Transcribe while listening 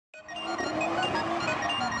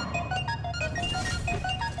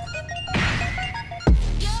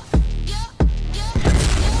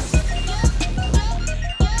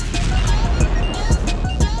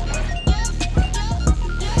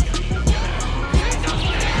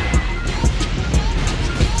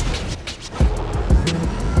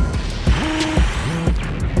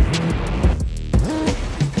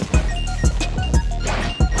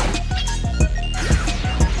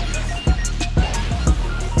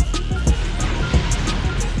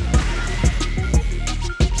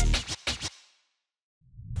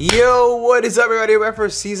Yo, what is up, everybody? We're back for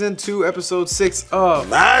season 2, episode 6 of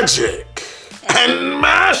Magic and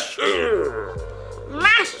Mashle.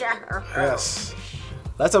 Yes.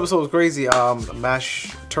 Last episode was crazy.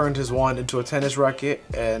 Mash turned his wand into a tennis racket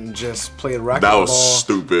and just played racquetball. That was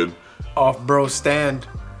stupid. Off bro's stand.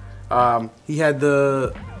 He had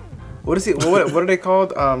the what are they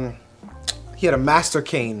called? He had a master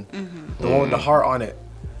cane, the one with the heart on it,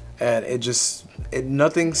 and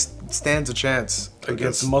nothing stands a chance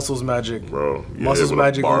against Muscle's magic. Bro, Muscle's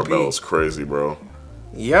magic barbell's crazy, bro.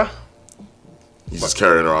 Yeah. He's just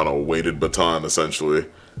carrying around a weighted baton, essentially.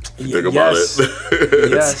 If you think about it.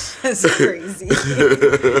 Yes. That's crazy.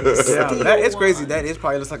 Yeah, that is crazy. That is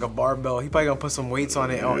probably just like a barbell. He probably gonna put some weights on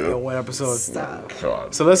it in one episode. Stop.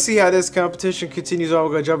 God. So let's see how this competition continues on.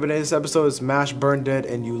 We're gonna jump into this episode. It's Mash, Burnedead,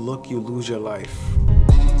 and You Lose Your Life.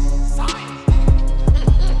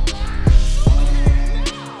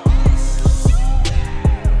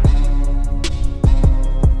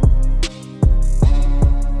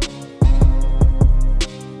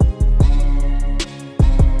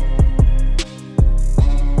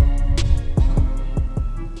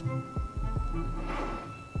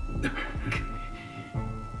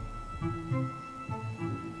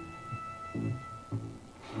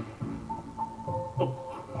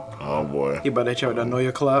 Oh boy. You about to check out the Know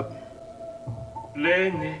Your Clap?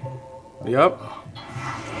 Yup.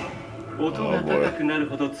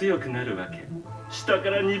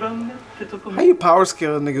 How you power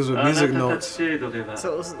scale niggas with music notes? So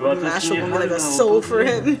Mashle will be like a soul for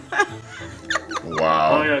him.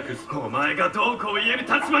 Wow.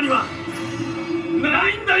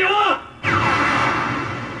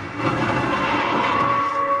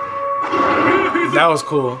 That was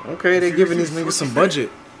cool. Okay, they giving these niggas some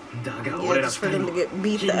budget. Yeah, just for them to get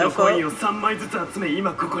beat the F up. Hooray,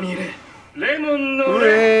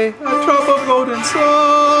 a drop of golden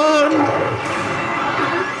sun.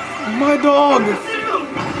 My dog.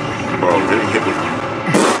 Bro, getting hit with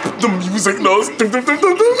the music notes.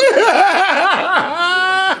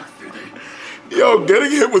 Yo,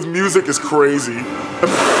 getting hit with music is crazy.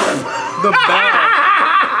 The bag.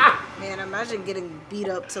 Man, imagine getting beat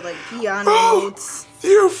up to like piano notes.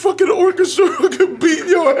 Your fucking orchestra can beat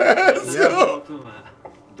your ass, yo.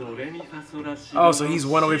 Oh, so he's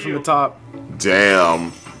one away from the top.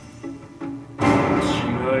 Damn.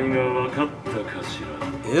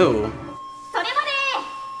 Ew.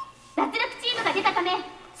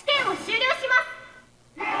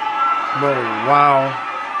 Bro, wow.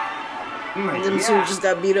 Them two just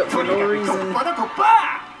got beat up for no reason.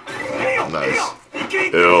 Nice.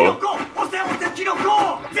 Ew.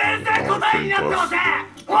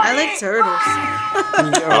 I like turtles.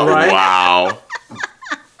 Oh, right? wow.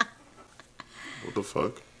 What the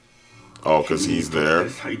fuck? Oh, because he's there.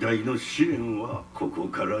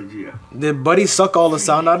 Did Buddy suck all the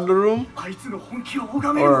sound out of the room?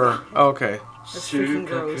 Or, okay. That's freaking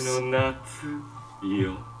gross.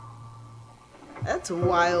 That's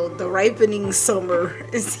wild. The ripening summer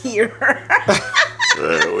is here.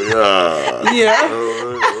 There we are. Yeah.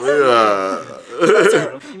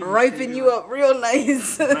 Ripen you up real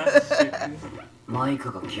nice.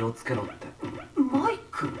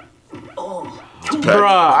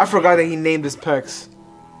 Bruh, I forgot that he named his pecs.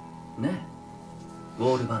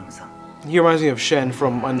 He reminds me of Shen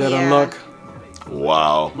from Undead Unluck.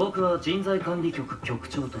 Wow. Oh,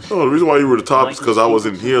 the reason why you were the top is because I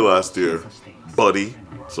wasn't here last year, buddy.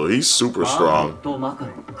 So he's super strong.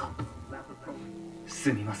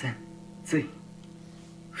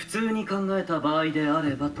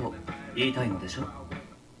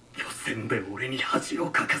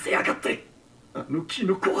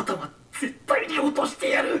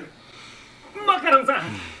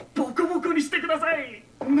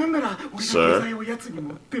 Sir?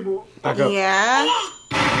 Yeah.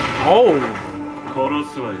 Oh.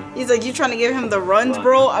 He's like, you trying to give him the runs,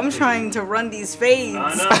 bro? I'm trying to run these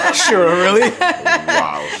fades. Sure, really?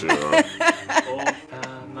 Wow, sure.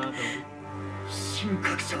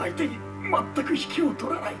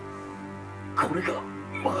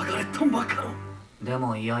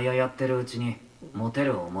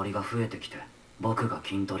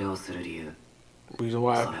 Reason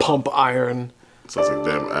why I pump iron. Sounds like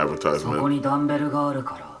damn advertisement.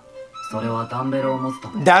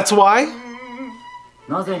 That's why?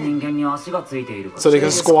 So they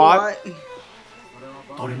can squat?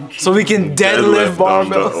 So we can deadlift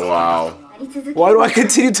barbells? Wow. Why do I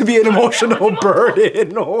continue to be an emotional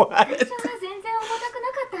burden? What?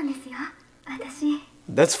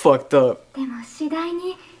 That's fucked up. They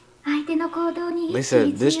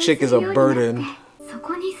said this chick is a burden.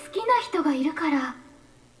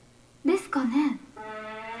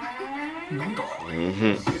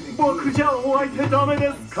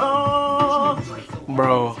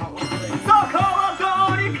 Bro.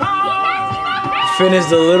 Finn is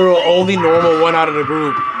the literal only normal one out of the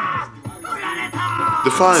group.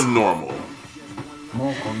 Define normal.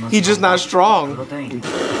 He's just not strong.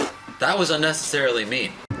 That was unnecessarily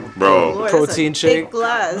mean. Bro. Lord, Protein that's a shake. big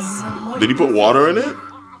glass. Did he put water in it?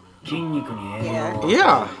 Yeah.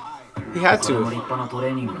 Yeah. He had to.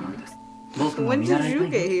 When did you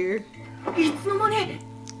get here?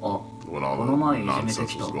 When all the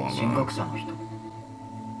nonsense was going on.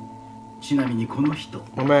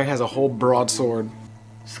 My man has a whole broadsword.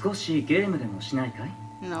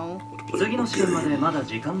 No.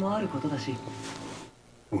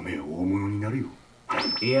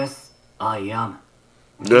 Yes, I am.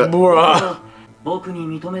 Yeah. Bruh. 僕に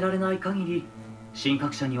認められない限り神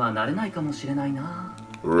格者にはなれないかもしれないな。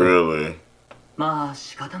 Really? まあ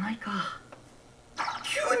仕方ないか。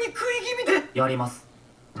急に食い気味でやります。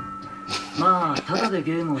まあただで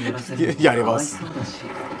ゲームをやらせるのやります。かわいそうだし。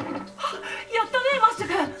やったねマッシュ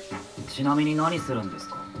君。ちなみに何するんです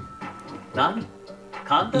か。何？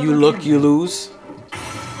簡単な You look, you lose.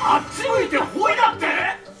 あっち向いてほいだって。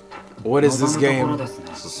 What is this game?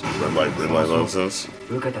 This is red light nonsense.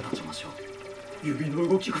 受けて立ちましょう。指の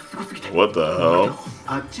動きがすごすぎて。 What the hell?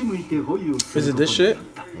 あっち向いてほいをする。 Is it this shit?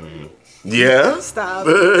 Yeah? Stop.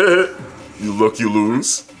 You look, you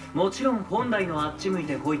lose. もちろん本来のあっち向い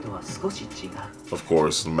てほいとは少し違う。 Of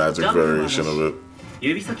course, the magic variation of it.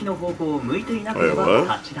 指先の方向を向いていなければ Wait, what?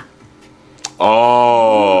 勝ちだ。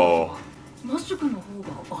 Oh. マッシュ君の方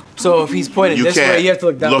が So if he's pointing You this way, can't you have to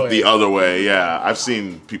look that look way. the other way. Yeah, I've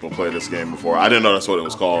seen people play this game before. I didn't know that's what it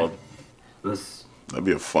was called. うっす。 That'd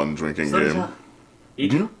be a fun drinking それじゃ game. あい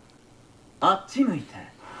くよ。あっち向いて。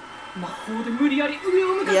魔法で無理やり上を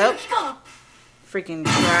向かせる気か。 Freaking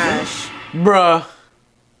trash. Bruh.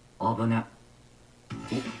 危ね。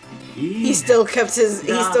 He still kept his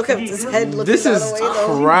head looking This the is other way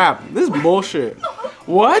though. crap. This is bullshit.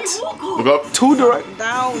 What? Look up. Too direct.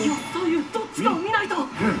 Down. そういうどっちかを見ないと。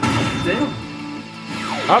ゼロ。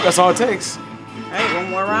 Oh, that's all it takes. Alright, one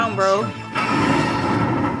more round, bro.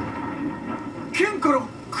 剣から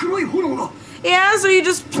黒い炎が。 Yeah, so you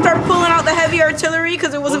just start pulling out the heavy artillery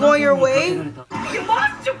because it wasn't going your way? マ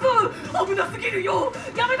ッシュ君危なすぎるよ。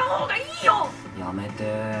やめた方がいいよ。やめ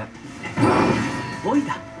て。ほい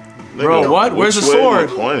だ。 Bro, Nigga, what? Where's the which way are you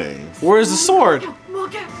sword? pointing? Where's the sword? 負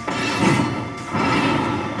け。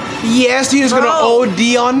 Yes, he's gonna Bro.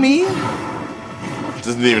 OD on me? This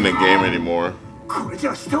isn't even a game anymore. これじ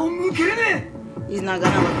ゃ下を向けれね He's not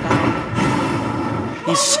gonna look down.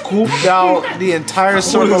 He scooped out the entire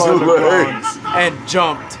circle his on the ground legs. and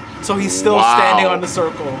jumped. So he's still Wow. standing on the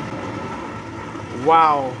circle.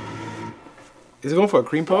 Wow. Is he going for a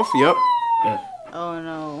cream puff? Yep. え。 Oh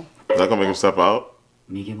no. Is that gonna make him step out?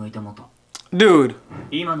 右向いてもと。 Dude.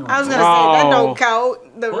 今の I was は。 gonna say, that Oh. don't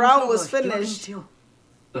count. The この round 勝負 was は引き分けに finished. しよ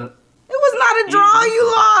う。え。 It was not a draw, you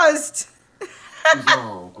lost! じゃあ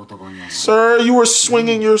お言葉には。 Sir, you were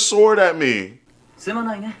swinging your sword at me. すま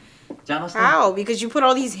ないね。邪魔した。 How? Because you put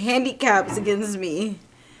all these handicaps against me.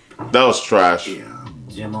 That was trash.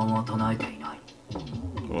 呪文を唱えていない。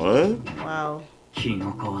 What? Wow. キ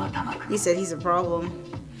ノコ頭 He said he's a problem.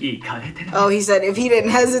 いかれてる。 Oh, he said if he didn't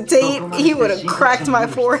hesitate, he would have cracked my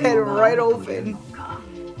forehead right open.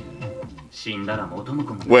 死んだら元も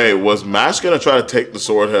子も。 Wait, was Mash gonna try to take the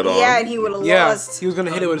sword head on? Yeah, and he would have Yeah, lost. he was gonna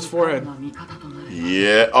hit it with his forehead.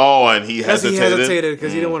 Yeah. Oh, and he Because he hesitated. hesitated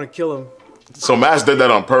because he didn't want to kill him. So Mash did that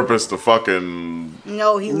on purpose to fucking.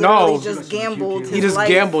 No, he literally No. just gambled his He just life.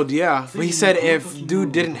 gambled, yeah. But he said if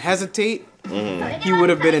dude didn't hesitate, he would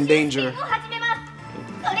have been in danger.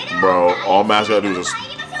 Bro, all Mash gotta do is just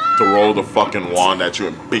throw the fucking wand at you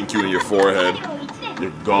and bink you in your forehead.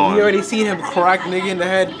 You're gone. You already seen him crack nigga in the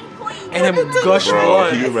head and him gush Bro,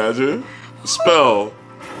 can you blood. imagine? Spell.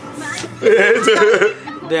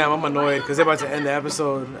 Damn, I'm annoyed because they're about to end the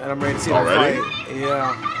episode and I'm ready to see them Already? fight.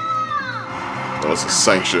 Yeah. That's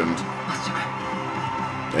sanctioned.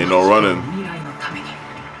 Ain't no running.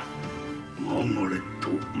 守れと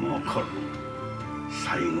マカロ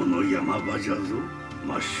最後の山場じゃぞ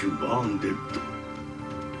マッシュバーンデッド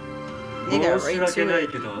They got 申し right 訳 to ない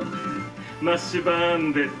it. けど、マッシュバー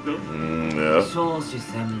ンデッド。 Yeah. 少子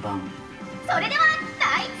千番。それでは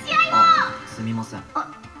第一試合をあ、すみません。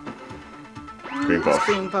 Cream puff.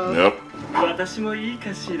 Cream puff. Yep. 私もいい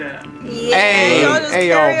かしら。 Yeah, Hey, y'all just hey,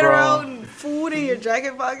 yo, carrying bro. around food in your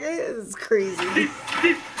jacket pocket is crazy.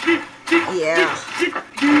 Yeah.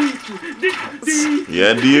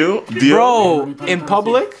 Yeah, deal? Bro, in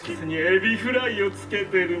public?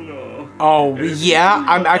 Oh, yeah?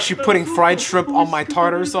 I'm actually putting fried shrimp on my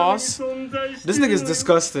tartar sauce? This nigga's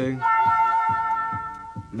disgusting.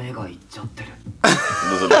 He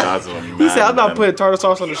said, I'm not putting tartar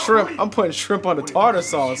sauce on the shrimp. I'm putting shrimp on the tartar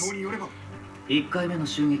sauce.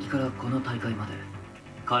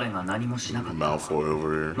 Malfoy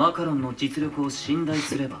over here.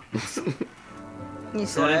 He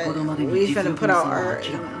said, we finna put out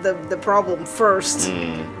the problem first.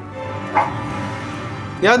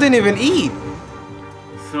 Y'all didn't even eat.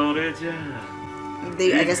 I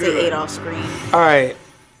guess they ate off screen. Alright.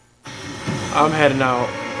 I'm heading out.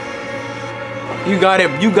 You got it,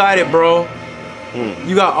 bro.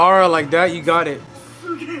 You got aura like that, you got it.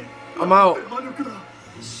 I'm out.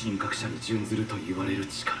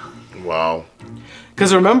 Wow.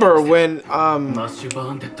 Because remember when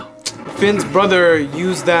Finn's brother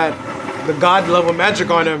used the god level magic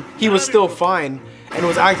on him, he was still fine and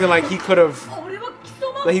was acting like he could have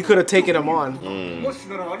taken him on.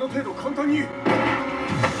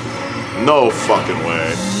 No fucking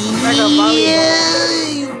way.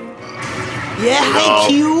 Yeah, hi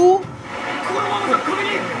Q.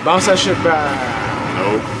 Bounce that shit back.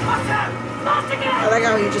 Nope. I like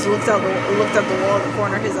how he just looked up the wall in the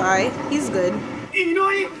corner of his eye. He's good.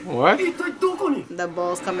 What? The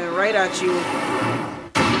ball's coming right at you.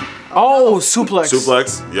 Oh, suplex.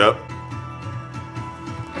 Suplex, yep.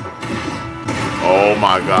 Oh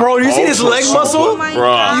my god. Bro, you see his leg muscle? Oh my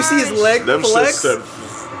God. You see his leg Them flex? said,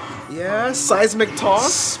 Yeah, seismic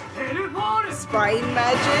toss. Spine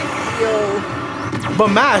magic? Yo. But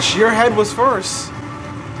Mash, your head was first.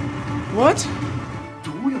 What?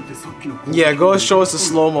 Yeah, go show us the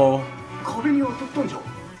slow-mo.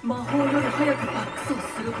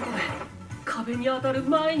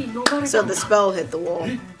 So the spell hit the wall.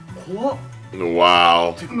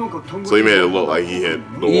 wow. So he made it look like he hit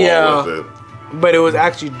the wall with it. But it was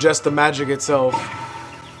actually just the magic itself.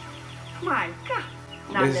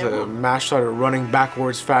 Mash started running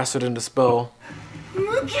backwards faster than the spell.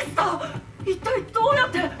 Yeah?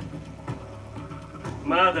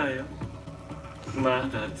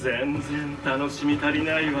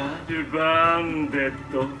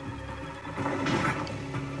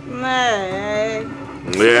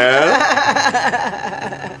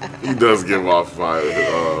 He does give off fire.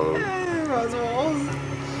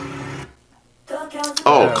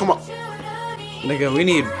 Oh, come on. Nigga, we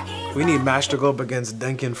need Mash to go up against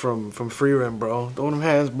Denkin from Free Rim, bro. Throw them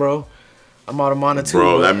hands, bro. I'm out of mana too.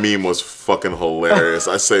 Bro, that meme was fucking hilarious.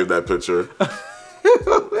 I saved that picture.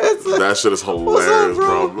 That shit is hilarious,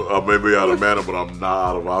 bro. I may be out of mana, but I'm not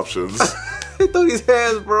out of options. Throw these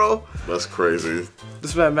hands, bro. That's crazy.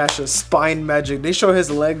 This man mashes spine magic. They show his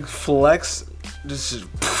leg flex. Just.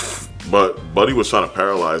 But Buddy was trying to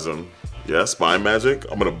paralyze him. Yeah, spine magic.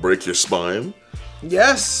 I'm gonna break your spine.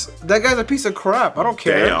 Yes, that guy's a piece of crap. I don't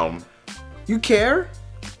care. Damn. You care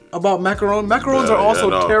about macaron? Macarons are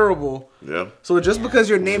also terrible. Yeah. So just because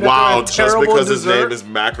your name just terrible because dessert, his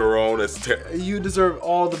name is Macaron, you deserve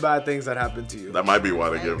all the bad things that happen to you. That might be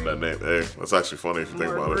why they give him that name. Hey, that's actually funny if you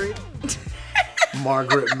think about it.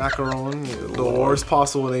 Margaret Macaron, the worst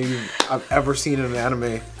possible name I've ever seen in an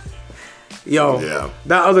anime. Yo,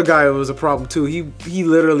 that other guy was a problem too. He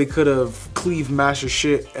literally could have cleaved Mash's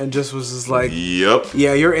shit and just was just like, yep.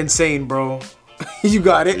 Yeah, you're insane, bro. You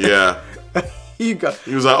got it. Yeah. He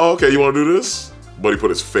was like, oh, okay, you want to do this? But he put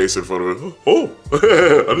his face in front of it. Oh, I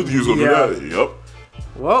didn't think he was gonna do that. Yep.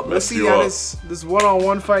 Well, let's see how this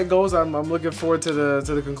one-on-one fight goes. I'm looking forward to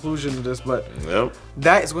the conclusion of this, but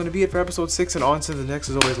that is going to be it for episode 6, and on to the next.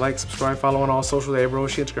 As always, like, subscribe, follow on all social.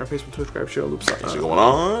 YaBoyRoshi, Instagram, Facebook, Twitter, subscribe, share, loop, what's going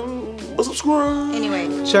on? Subscribe. Anyway,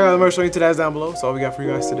 check out the merch link to that down below. That's all we got for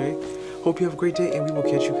you guys today. Hope you have a great day, and we will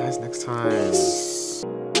catch you guys next time.